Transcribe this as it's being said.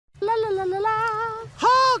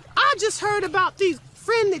just heard about these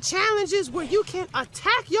friendly challenges where you can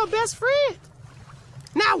attack your best friend.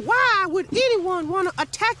 Now, why would anyone want to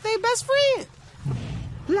attack their best friend?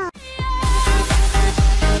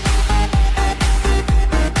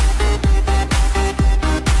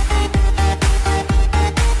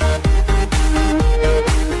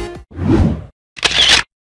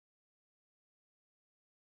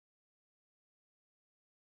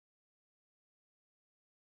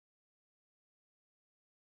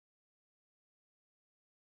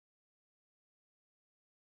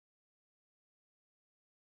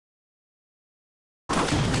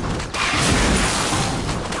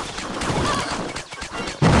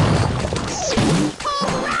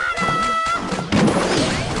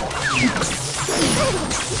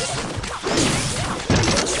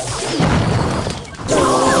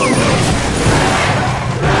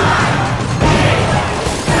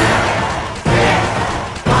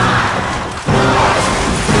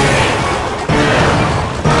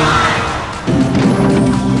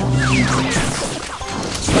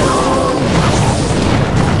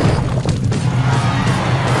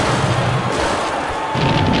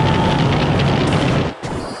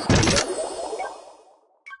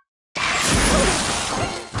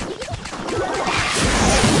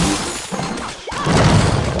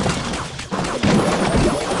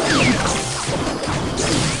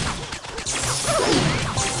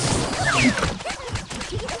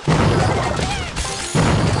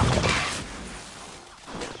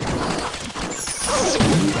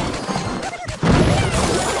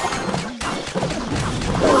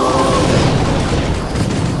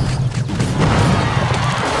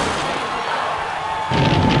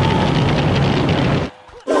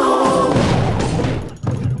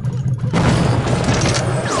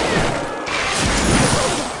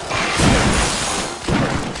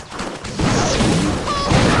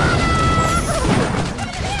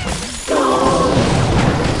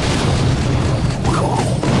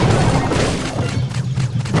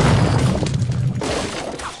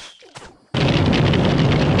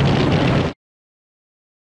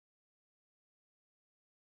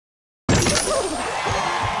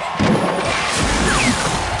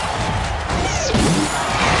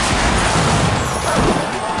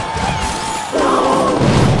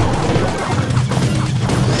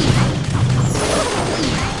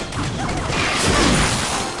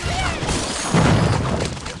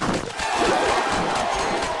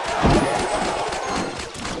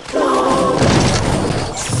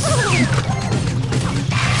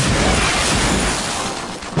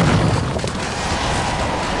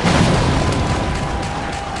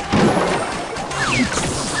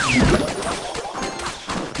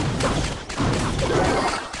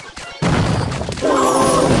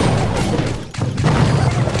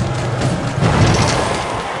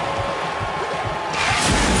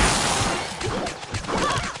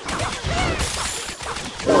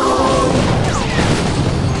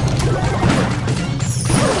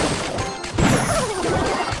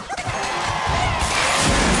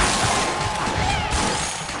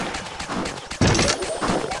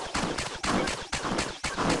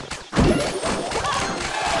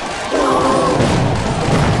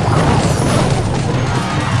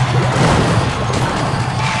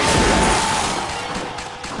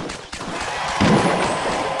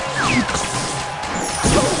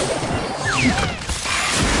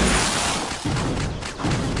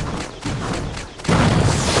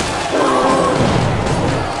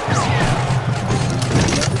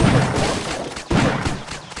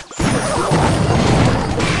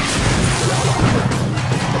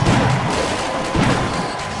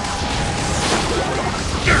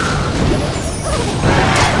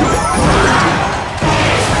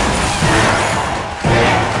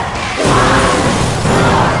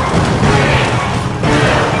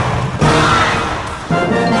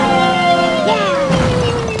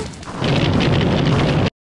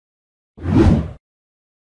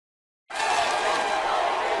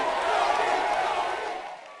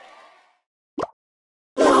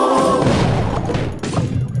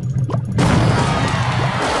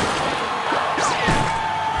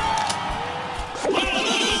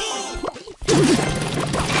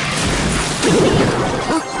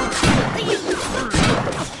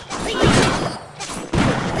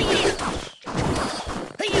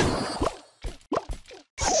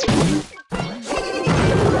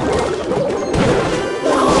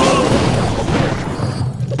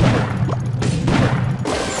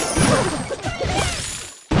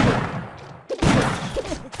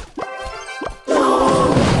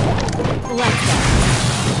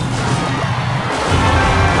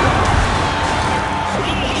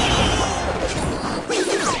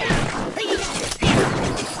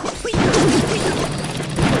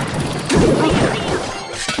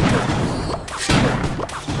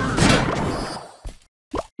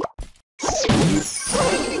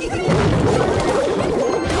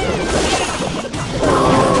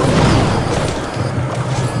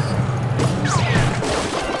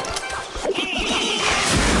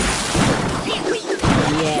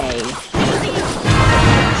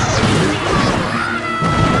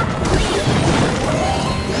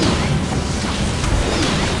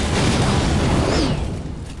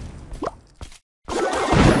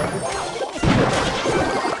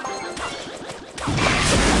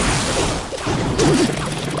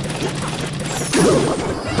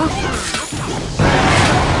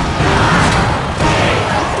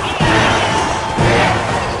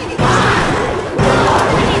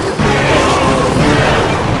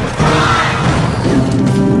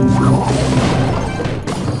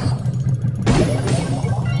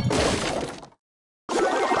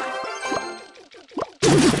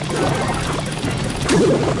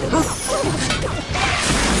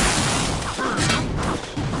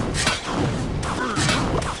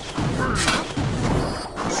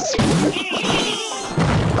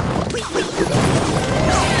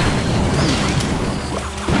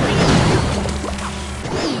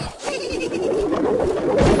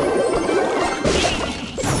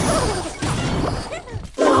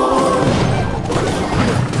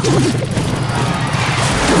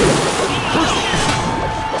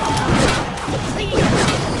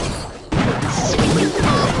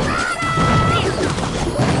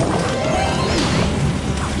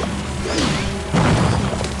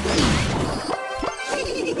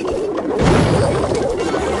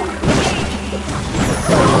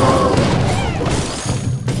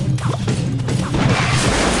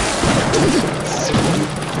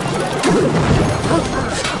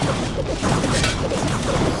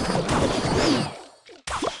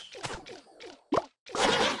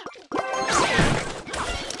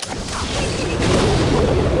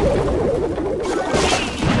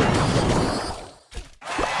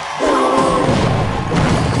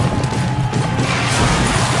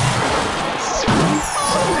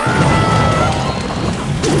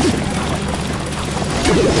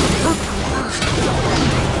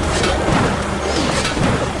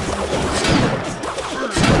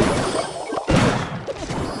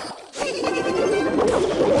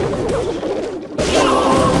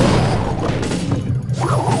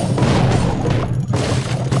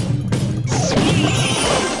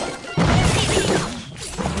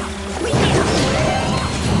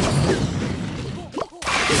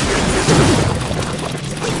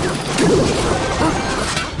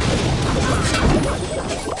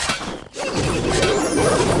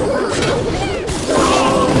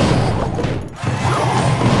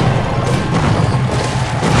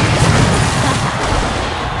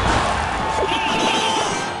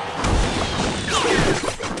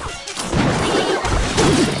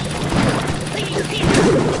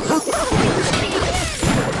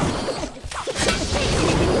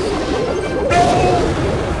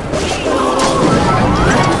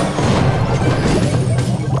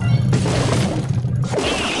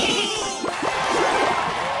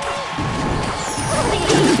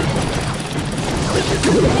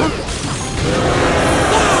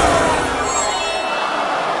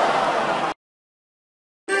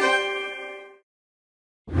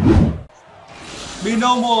 Be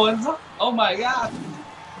normal and oh my god.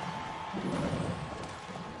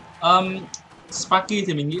 Sparky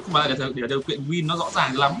thì mình nghĩ mà để điều kiện win nó rõ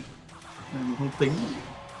ràng lắm. Mình không tính.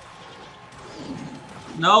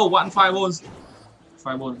 No, one fireballs.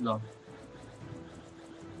 Fireballs rồi.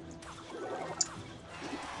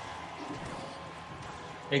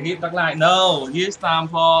 They give back line. No, it's time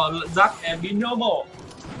for Zack and Be normal.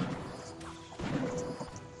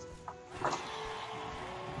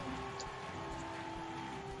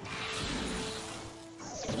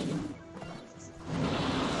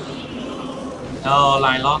 Oh,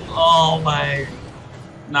 line lock. Oh my.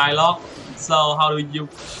 Line lock. So how do you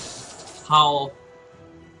how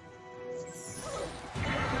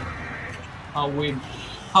win?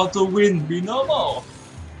 How to win? Be normal.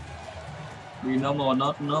 Be normal,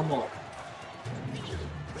 not normal.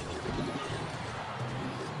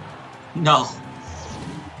 No.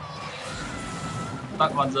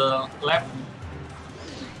 Stuck on the left.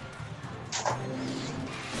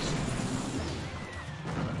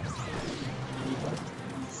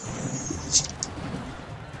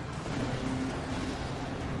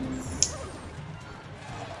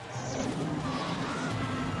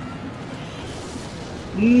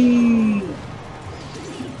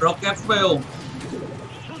 Rocket fail.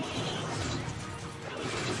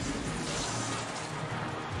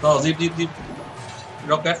 Oh, zip.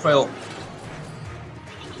 Rocket fail.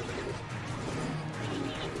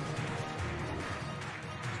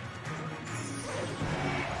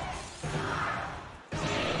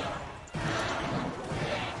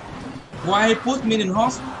 Why put minion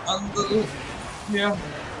horse on the here?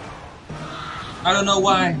 I don't know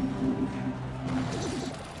why.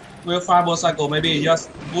 Will fireball cycle maybe just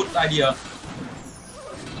good idea.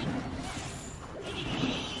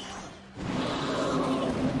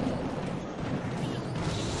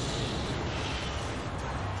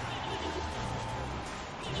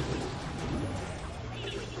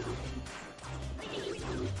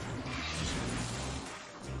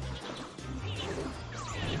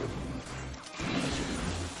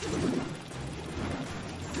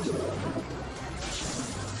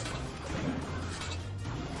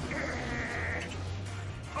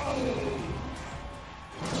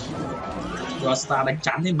 Rasta đánh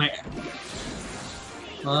chán thì mẹ.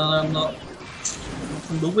 Nó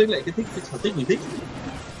không đúng với lại cái sở thích mình thích.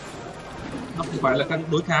 Nó không phải là các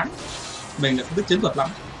đối kháng. Mình lại không thích chiến thuật lắm.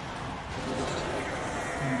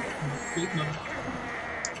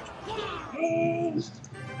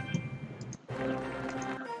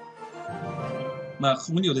 Mà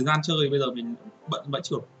không có nhiều thời gian chơi, bây giờ mình bận vãi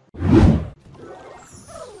chưởng.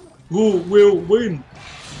 Who will win?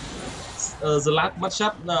 The last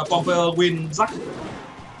matchup, Pompeo win Zack,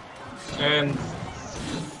 and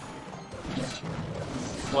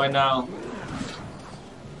why now?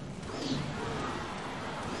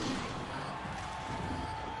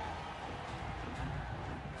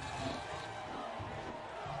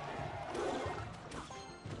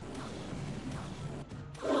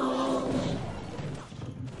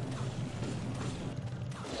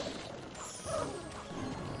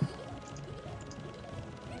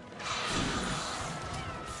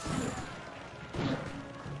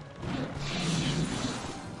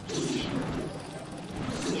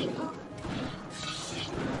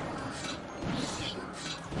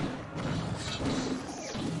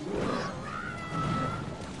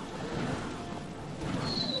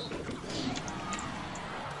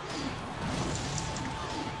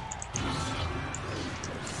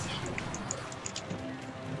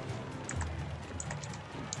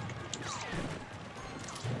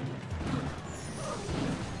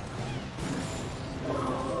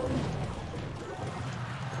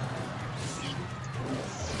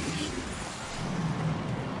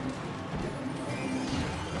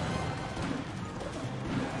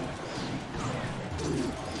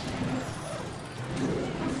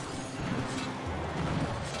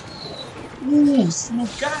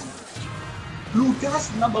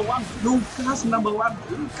 Lucas number one. Lucas number one.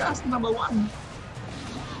 Lucas number one.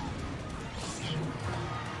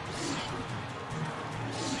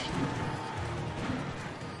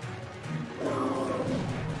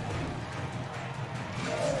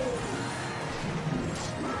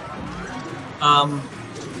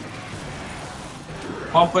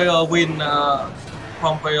 Pompeo win.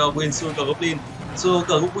 Pompeo win Sugar Goblin.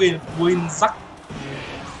 Sugar Goblin win Zack.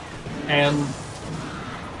 And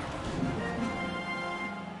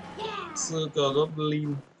Sugar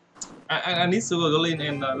Goblin. I need Sugar Goblin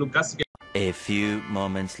and LucasXgamer. A few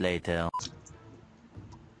moments later.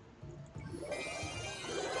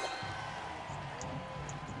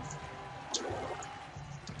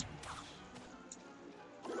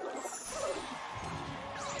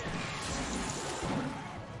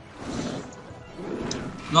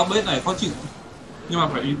 Nó bếp này khó chịu, nhưng mà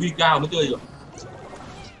phải EV cao mới chơi được,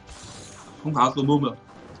 không tháo từ boom được.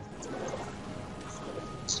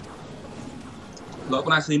 Lỡ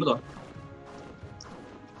con IC mất rồi.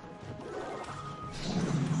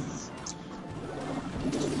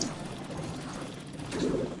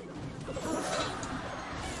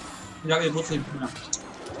 Giác đi bút sinh nào.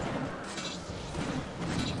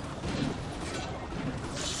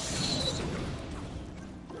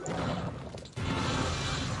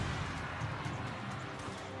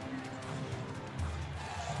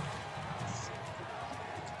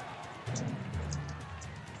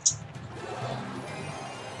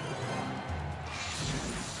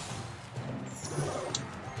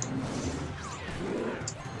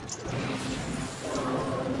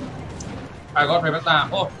 I got Rebecca.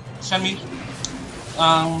 Oh, send me.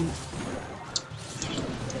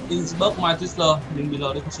 Innsbruck, my sister. Link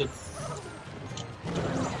below description.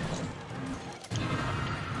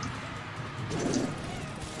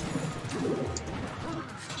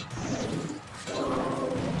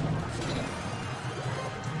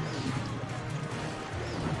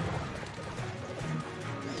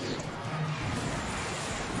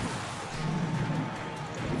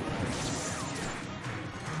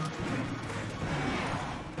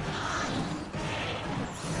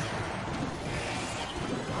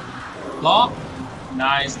 Lock,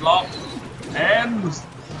 nice lock, and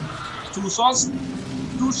 2 shots,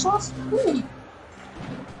 2 shots. Ooh.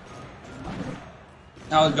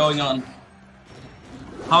 How's going on?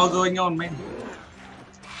 How's going on, man?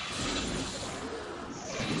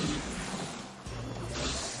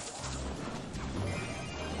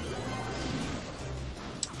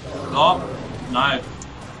 Lock, nice,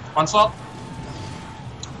 1 shot.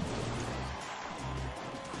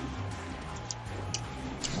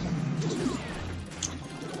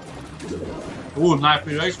 Ooh, nice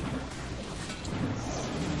finish.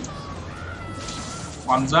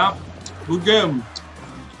 One zap. Good game.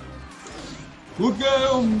 Good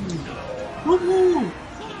game. Woohoo.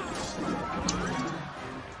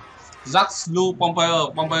 Zack Blue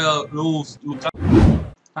Pompire Blue Zack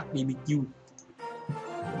BBQ.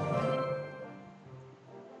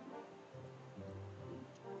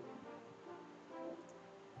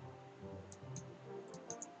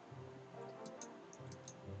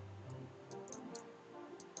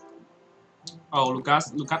 Oh,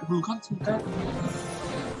 Lucas.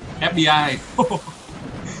 FBI.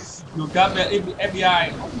 Lucas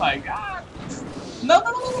FBI. Oh my god. No,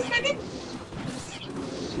 medic.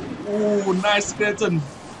 Oh, nice skeleton.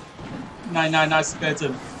 Nice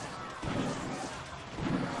skeleton.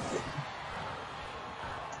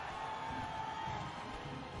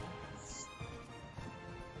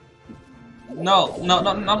 No,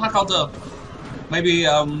 not hard counter. Maybe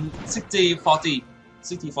 60-40.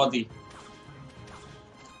 60-40.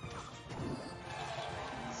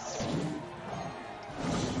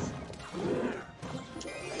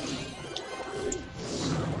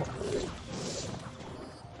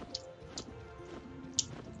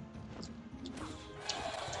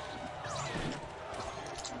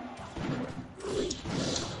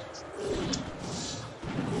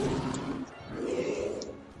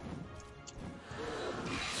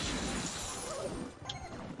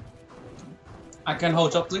 I can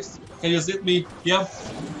hold up, please. Can you zip me? Yeah.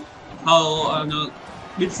 How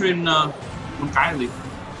between một cái gì?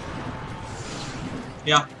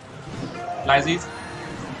 Yeah. Like this.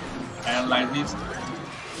 And like this.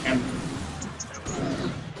 And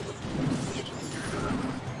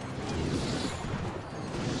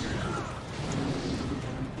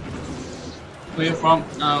we're from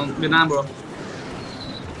Vietnam, bro.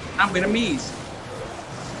 I'm Vietnamese.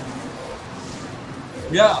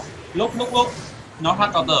 Yeah. Look. Not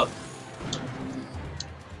hard counter.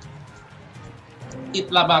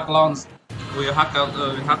 It lava clones. We hard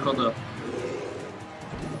counter.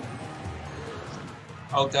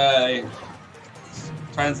 Okay.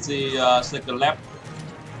 20 second left.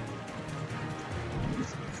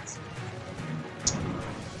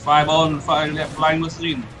 5 on 5 left flying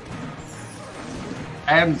machine.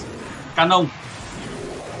 And cannon.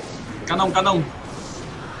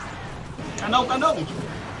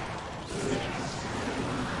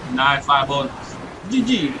 Nice 5 on.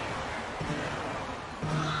 GG.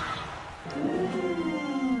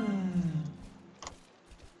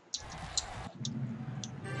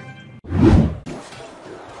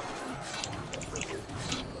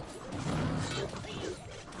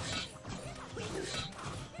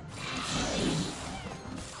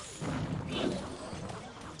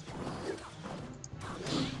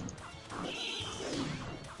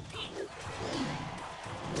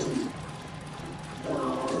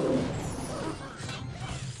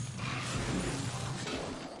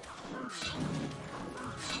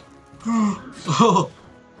 Oh,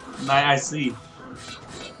 now I see.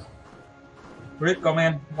 Read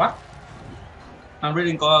comment. What? I'm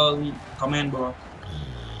reading comment, bro.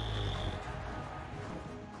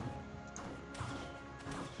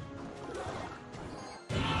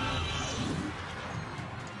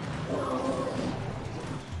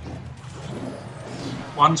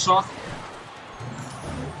 One shot.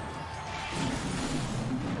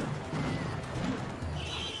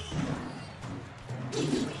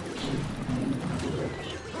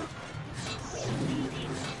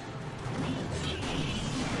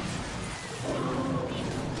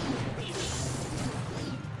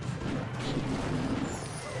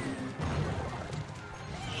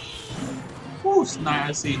 Woo, nice,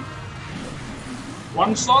 I see.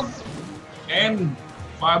 One shot and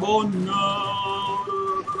fireball. No,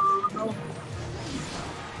 no.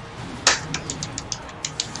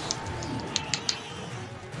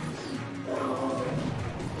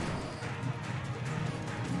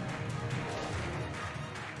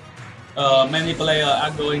 Many players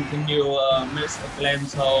are going to new mix clan,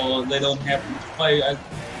 so they don't have to play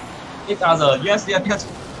each other. Yes, yes, yes.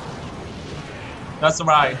 That's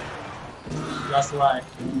right. That's right.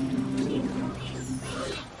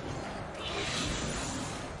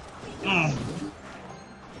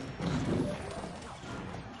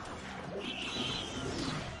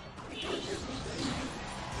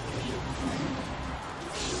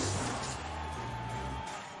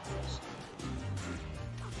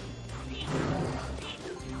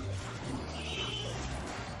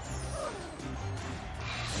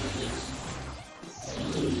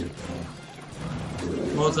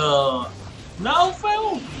 Motor. No,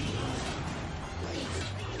 fail.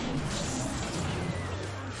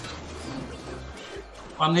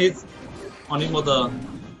 One hit motor.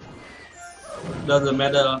 Doesn't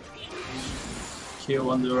matter.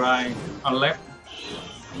 Kill on the right, on left.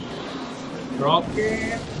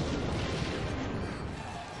 Rocket.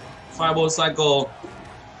 Fireball cycle.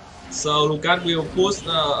 So Lucas will push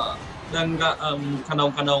cannon.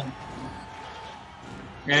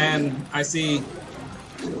 And I see.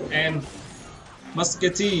 And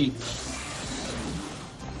Musketeer.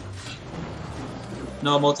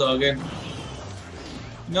 No motor again.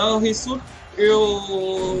 No, he should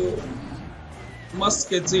kill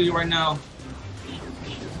Musketeer right now.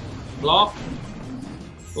 Block.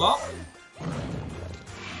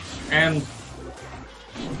 And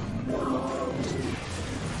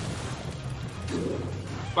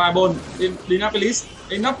fireball. Enough, please.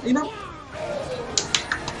 Enough.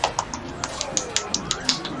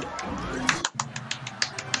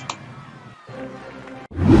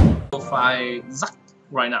 Fight Zack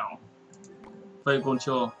right now. Play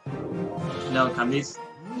control. No, I need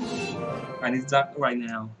Zack right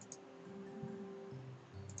now.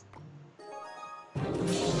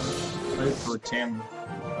 Play for champ.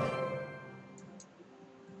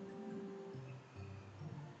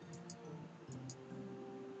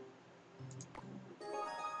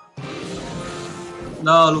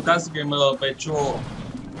 No, LucasXgamer Petro.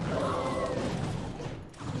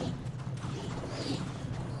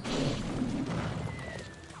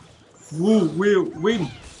 Who will win?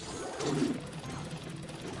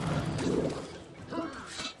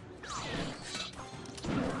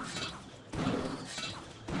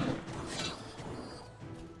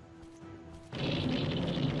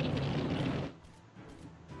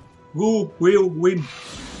 Who will win?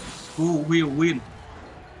 Who will win?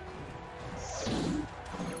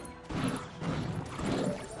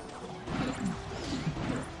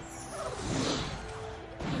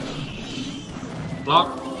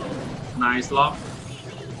 Block. Nice lock.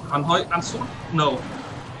 Ăn hơi, ăn suốt. No.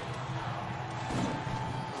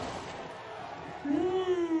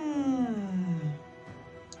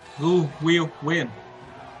 Who will win?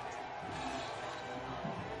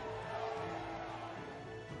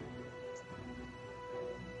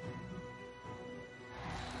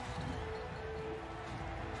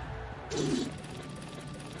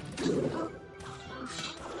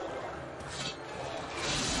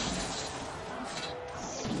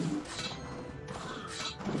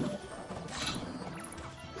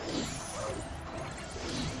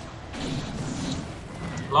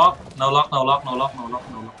 Lock, no lock.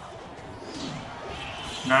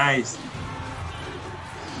 Nice.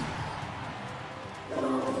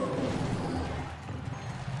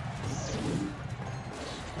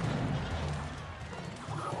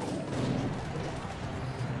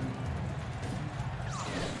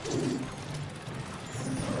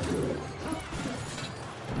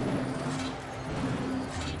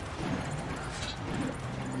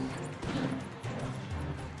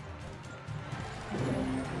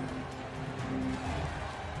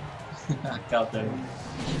 Cao tới.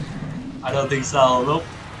 I don't think so, look.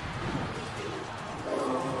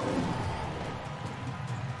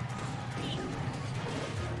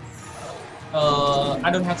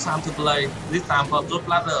 I don't have time to play. This time for good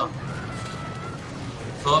ladder.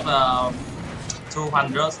 Got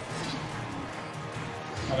 200.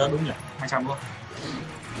 Đó đúng nhỉ? 200 luôn.